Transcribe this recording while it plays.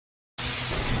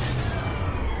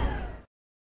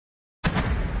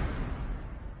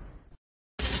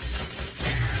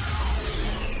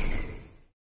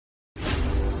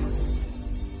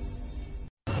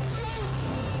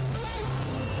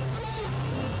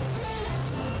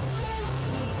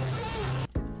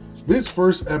This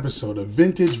first episode of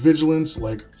Vintage Vigilance,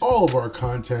 like all of our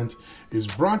content, is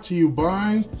brought to you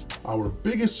by our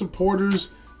biggest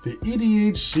supporters, the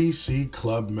EDHCC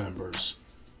club members.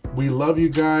 We love you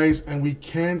guys and we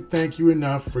can't thank you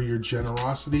enough for your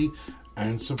generosity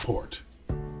and support.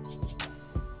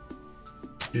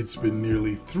 It's been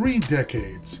nearly 3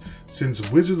 decades since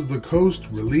Wizards of the Coast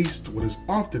released what is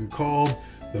often called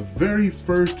the very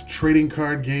first trading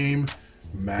card game,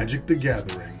 Magic the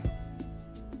Gathering.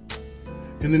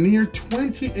 In the near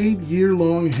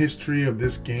 28-year-long history of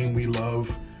this game we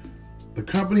love, the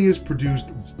company has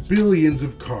produced billions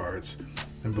of cards,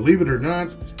 and believe it or not,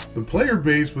 the player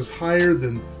base was higher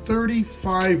than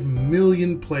 35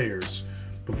 million players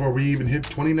before we even hit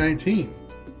 2019.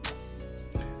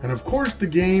 And of course, the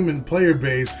game and player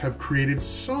base have created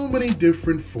so many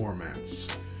different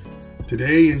formats.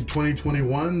 Today in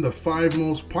 2021, the 5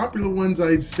 most popular ones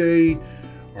I'd say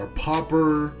are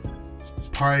Pauper,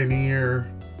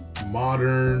 Pioneer,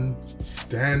 Modern,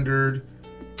 Standard,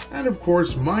 and of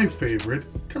course my favorite,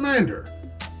 Commander,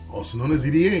 also known as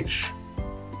EDH.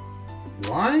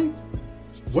 Why?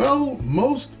 Well,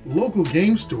 most local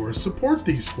game stores support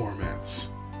these formats.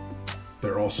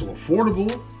 They're also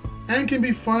affordable and can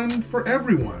be fun for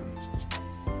everyone,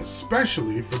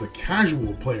 especially for the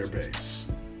casual player base.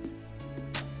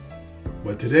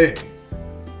 But today,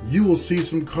 you will see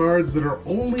some cards that are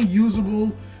only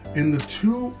usable in the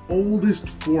 2 oldest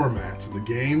formats of the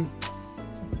game,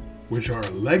 which are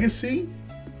Legacy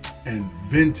and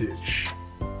Vintage.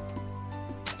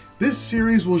 This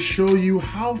series will show you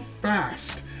how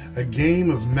fast a game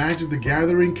of Magic the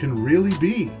Gathering can really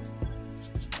be.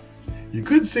 You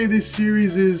could say this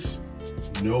series is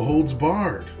no holds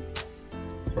barred,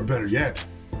 or better yet,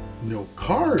 no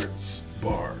cards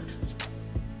barred.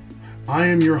 I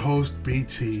am your host,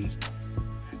 BT,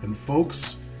 and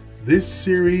folks, this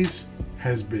series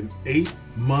has been 8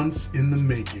 months in the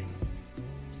making.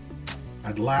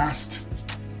 At last,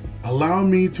 allow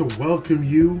me to welcome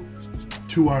you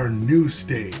to our new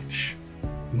stage,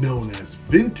 known as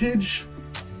Vintage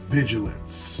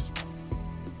Vigilance.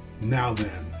 Now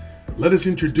then, let us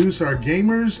introduce our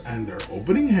gamers and their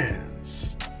opening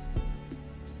hands.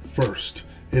 First,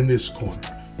 in this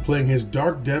corner, playing his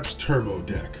Dark Depths Turbo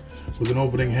deck with an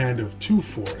opening hand of 2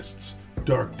 forests,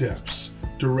 Dark Depths,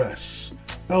 Duress,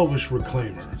 Elvish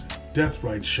Reclaimer,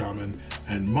 Deathrite Shaman,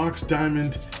 and Mox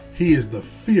Diamond, he is the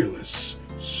fearless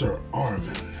Sir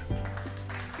Armen.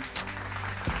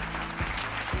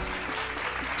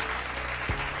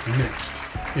 Next,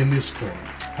 in this corner,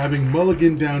 having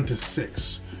mulliganed down to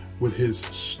 6 with his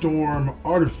Storm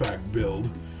Artifact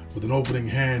build with an opening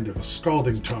hand of a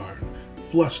Scalding Tarn,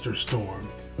 Flusterstorm,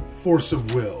 Force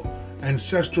of Will,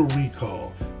 Ancestral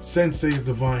Recall, Sensei's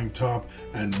Divine Top,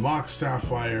 and Mox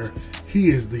Sapphire, he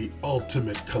is the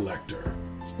ultimate collector.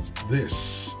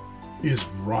 This is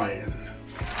Ryan.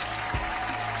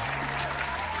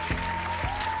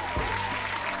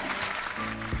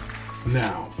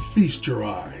 Now, feast your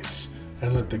eyes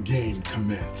and let the game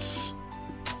commence.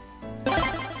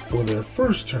 For their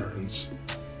first turns,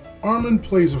 Armen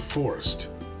plays a forest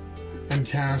and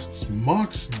casts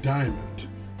Mox Diamond,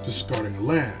 discarding a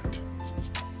land.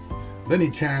 Then he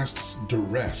casts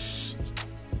Duress,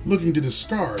 looking to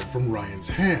discard from Ryan's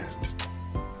hand.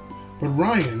 But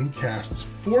Ryan casts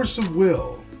Force of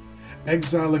Will,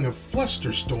 exiling a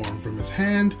Flusterstorm from his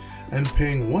hand and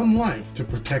paying 1 life to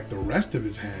protect the rest of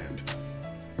his hand.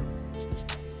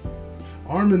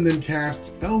 Armen then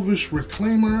casts Elvish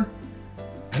Reclaimer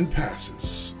and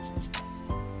passes.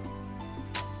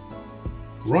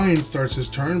 Ryan starts his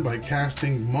turn by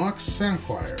casting Mox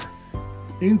Sapphire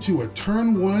into a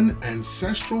turn 1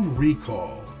 Ancestral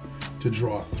Recall to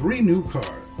draw 3 new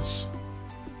cards.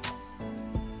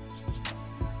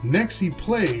 Next he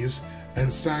plays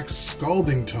and sacks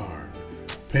Scalding Tarn,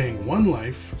 paying 1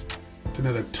 life to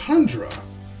net a Tundra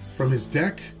from his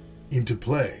deck into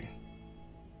play.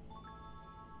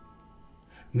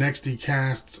 Next he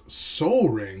casts Soul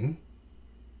Ring,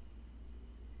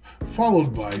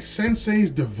 followed by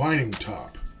Sensei's Divining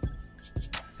Top,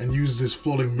 and uses his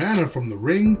floating mana from the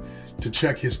ring to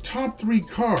check his top 3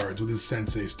 cards with his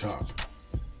Sensei's Top.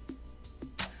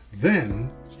 Then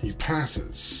he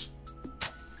passes.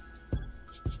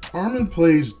 Armen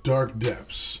plays Dark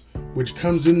Depths, which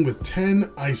comes in with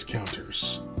 10 ice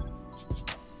counters.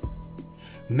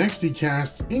 Next he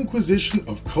casts Inquisition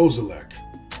of Kozilek,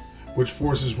 which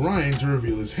forces Ryan to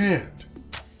reveal his hand.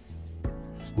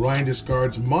 Ryan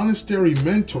discards Monastery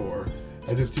Mentor,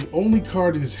 as it's the only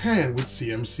card in his hand with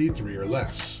CMC 3 or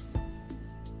less.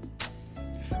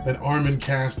 Then Armen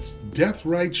casts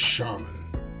Deathrite Shaman.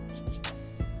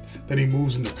 Then he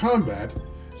moves into combat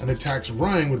and attacks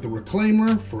Ryan with the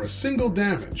Reclaimer for a single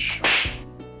damage,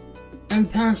 and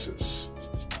passes.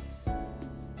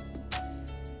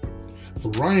 For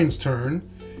Ryan's turn,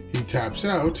 he taps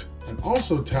out and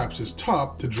also taps his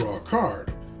top to draw a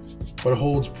card, but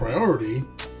holds priority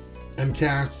and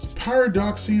casts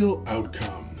Paradoxical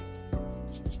Outcome,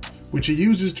 which he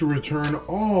uses to return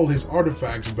all his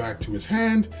artifacts back to his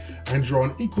hand and draw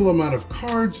an equal amount of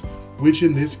cards, which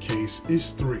in this case is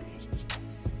 3.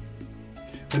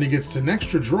 Then he gets an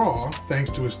extra draw thanks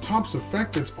to his top's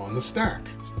effect that's on the stack.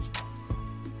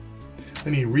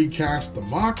 Then he recasts the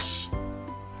Mox,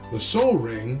 the Soul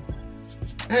Ring,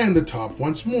 and the top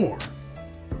once more.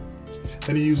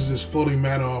 Then he uses his floating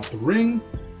mana off the ring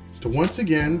to once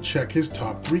again check his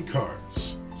top 3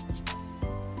 cards.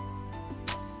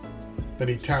 Then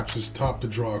he taps his top to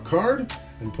draw a card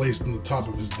and place it on the top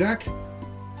of his deck,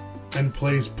 and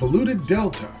plays Polluted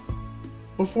Delta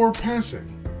before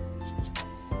passing.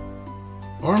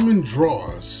 Armen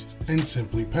draws and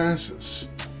simply passes.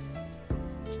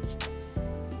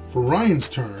 For Ryan's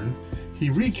turn, he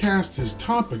recasts his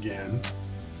top again,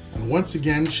 and once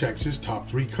again checks his top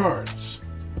 3 cards.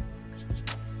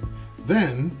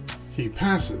 Then, he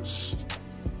passes.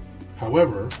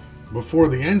 However, before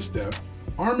the end step,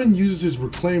 Armen uses his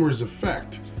Reclaimer's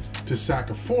effect to sack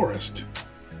a forest,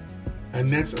 and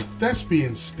nets a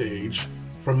Thespian stage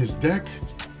from his deck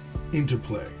into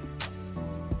play.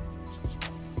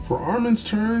 For Armen's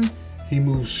turn, he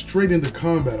moves straight into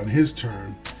combat on his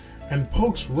turn, and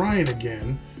pokes Ryan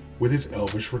again with his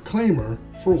Elvish Reclaimer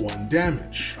for 1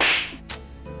 damage.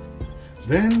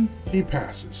 Then he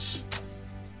passes.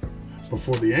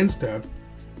 Before the end step,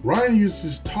 Ryan uses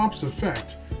his top's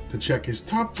effect to check his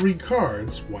top 3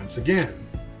 cards once again.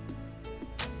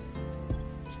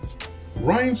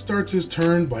 Ryan starts his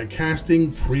turn by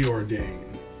casting Preordain.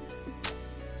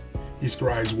 He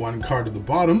scries 1 card to the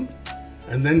bottom,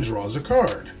 and then draws a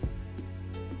card.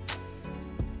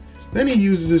 Then he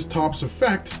uses his top's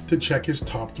effect to check his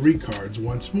top 3 cards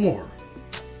once more.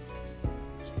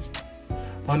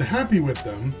 Unhappy with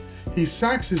them, he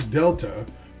sacks his Delta,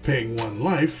 paying 1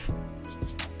 life,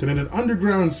 to net an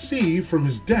Underground Sea from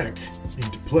his deck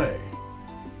into play.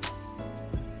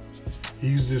 He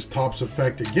uses his top's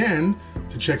effect again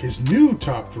to check his new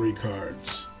top 3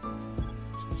 cards.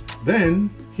 Then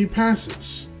he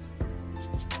passes.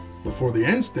 Before the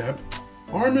end step,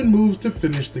 Armen moves to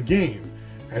finish the game,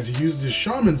 as he uses his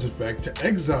Shaman's effect to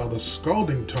exile the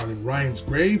Scalding Tarn in Ryan's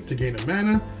grave to gain a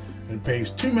mana, and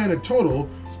pays 2 mana total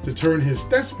to turn his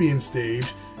Thespian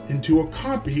stage into a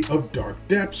copy of Dark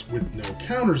Depths with no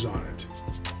counters on it.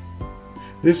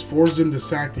 This forces him to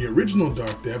sack the original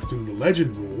Dark Depths through the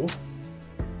Legend rule,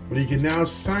 but he can now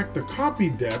sack the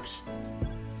copied Depths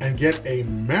and get a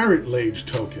Marit Lage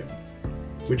token,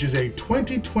 which is a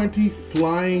 2020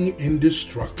 flying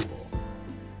indestructible.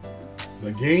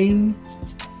 The game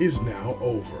is now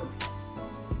over.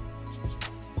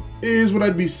 Is what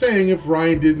I'd be saying if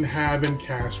Ryan didn't have and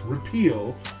cast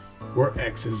Repeal, where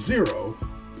X is 0,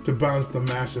 to bounce the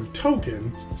massive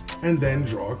token and then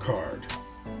draw a card.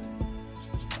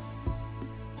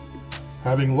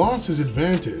 Having lost his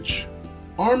advantage,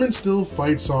 Armen still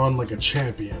fights on like a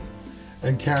champion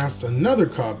and casts another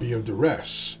copy of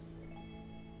Duress.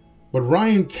 But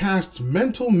Ryan casts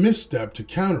Mental Misstep to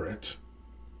counter it.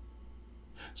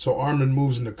 So Armen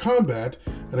moves into combat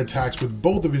and attacks with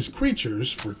both of his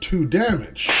creatures for 2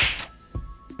 damage,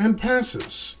 and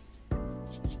passes.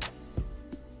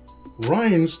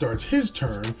 Ryan starts his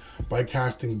turn by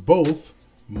casting both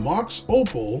Mox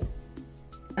Opal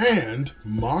and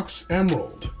Mox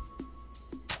Emerald,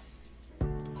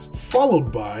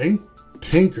 followed by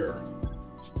Tinker.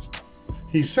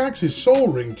 He sacks his Soul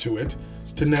Ring to it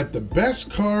to net the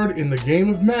best card in the game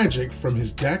of Magic from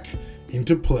his deck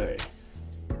into play,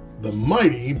 the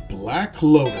mighty Black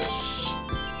Lotus.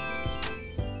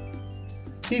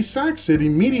 He sacks it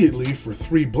immediately for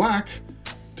 3 black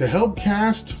to help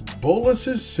cast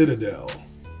Bolas's Citadel.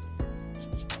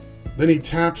 Then he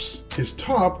taps his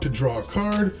top to draw a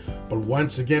card, but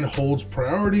once again holds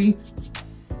priority,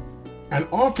 and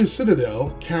off his Citadel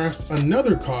casts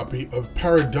another copy of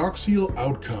Paradoxical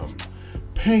Outcome,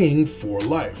 paying 4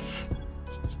 life.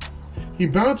 He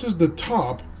bounces the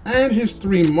top and his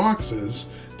 3 Moxes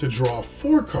to draw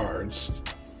 4 cards,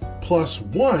 plus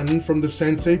 1 from the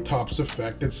Sensei Top's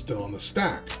effect that's still on the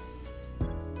stack.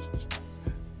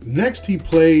 Next he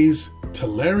plays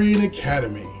Tolarian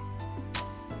Academy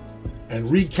and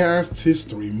recasts his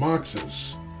 3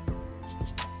 Moxes,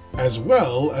 as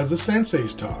well as the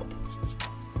Sensei's Top.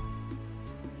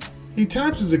 He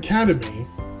taps his Academy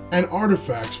and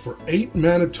artifacts for 8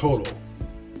 mana total.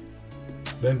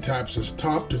 then taps his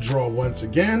top to draw once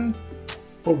again,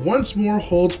 but once more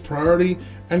holds priority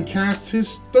and casts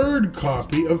his third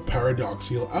copy of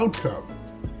Paradoxical Outcome,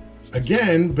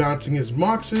 again bouncing his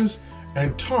moxes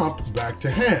and top back to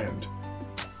hand.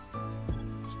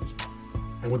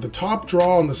 And with the top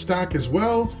draw on the stack as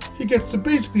well, he gets to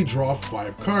basically draw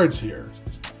 5 cards here.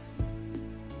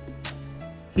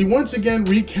 He once again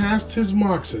recasts his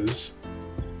moxes,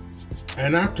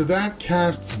 and after that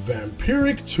casts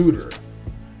Vampiric Tutor,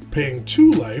 paying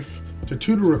 2 life to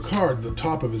tutor a card at the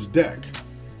top of his deck,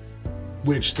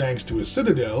 which thanks to his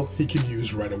Citadel he can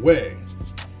use right away.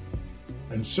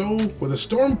 And so, with a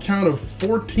storm count of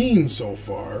 14 so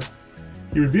far,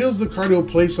 he reveals the card he'll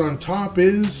place on top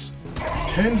is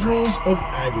Tendrils of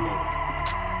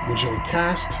Agony, which he'll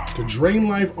cast to drain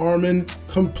life Armen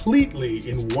completely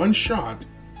in one shot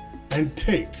and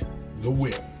take the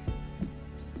win.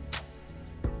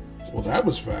 Well, that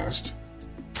was fast.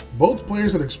 Both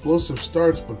players had explosive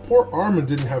starts, but poor Armen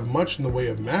didn't have much in the way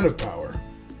of mana power.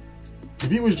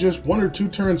 If he was just 1 or 2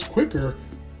 turns quicker,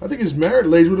 I think his Merit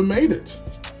Lage would have made it.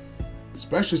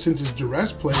 Especially since his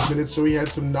Duress play made it so he had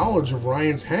some knowledge of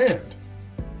Ryan's hand.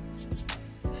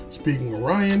 Speaking of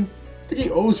Ryan, I think he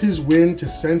owes his win to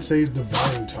Sensei's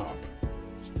Divine Top.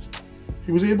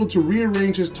 He was able to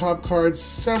rearrange his top cards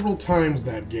several times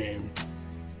that game.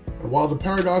 And while the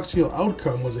Paradoxical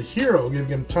Outcome was a hero giving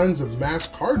him tons of mass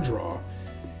card draw,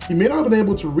 he may not have been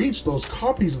able to reach those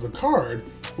copies of the card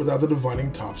without the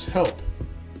Divining Top's help.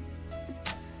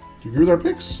 Do you agree with our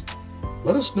picks?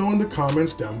 Let us know in the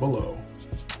comments down below.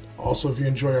 Also, if you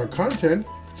enjoy our content,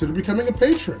 consider becoming a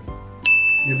patron.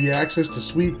 We'll give you access to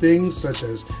sweet things such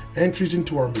as entries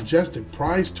into our majestic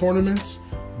prize tournaments,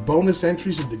 bonus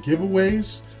entries into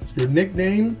giveaways, your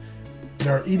nickname in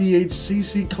our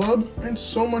EDHCC club, and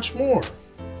so much more.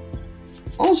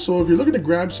 Also, if you're looking to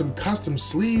grab some custom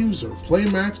sleeves or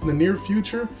playmats in the near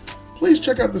future, please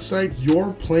check out the site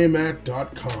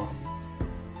yourplaymat.com.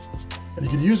 And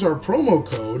you can use our promo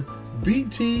code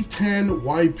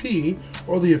BT10YP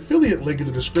or the affiliate link in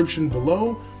the description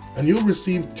below, and you'll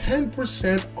receive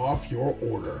 10% off your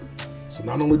order. So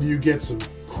not only do you get some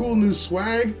cool new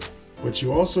swag, but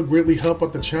you also greatly help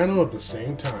out the channel at the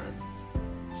same time.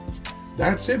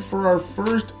 That's it for our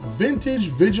first Vintage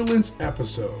Vigilance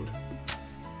episode.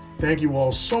 Thank you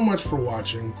all so much for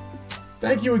watching.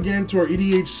 Thank you again to our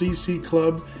EDHCC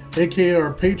club, aka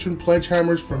our patron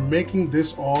pledgehammers, for making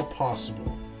this all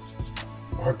possible.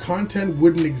 Our content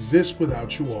wouldn't exist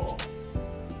without you all.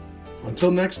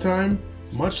 Until next time,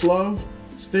 much love,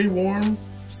 stay warm,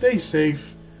 stay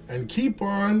safe, and keep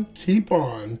on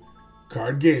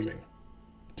card gaming.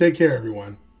 Take care,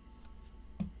 everyone.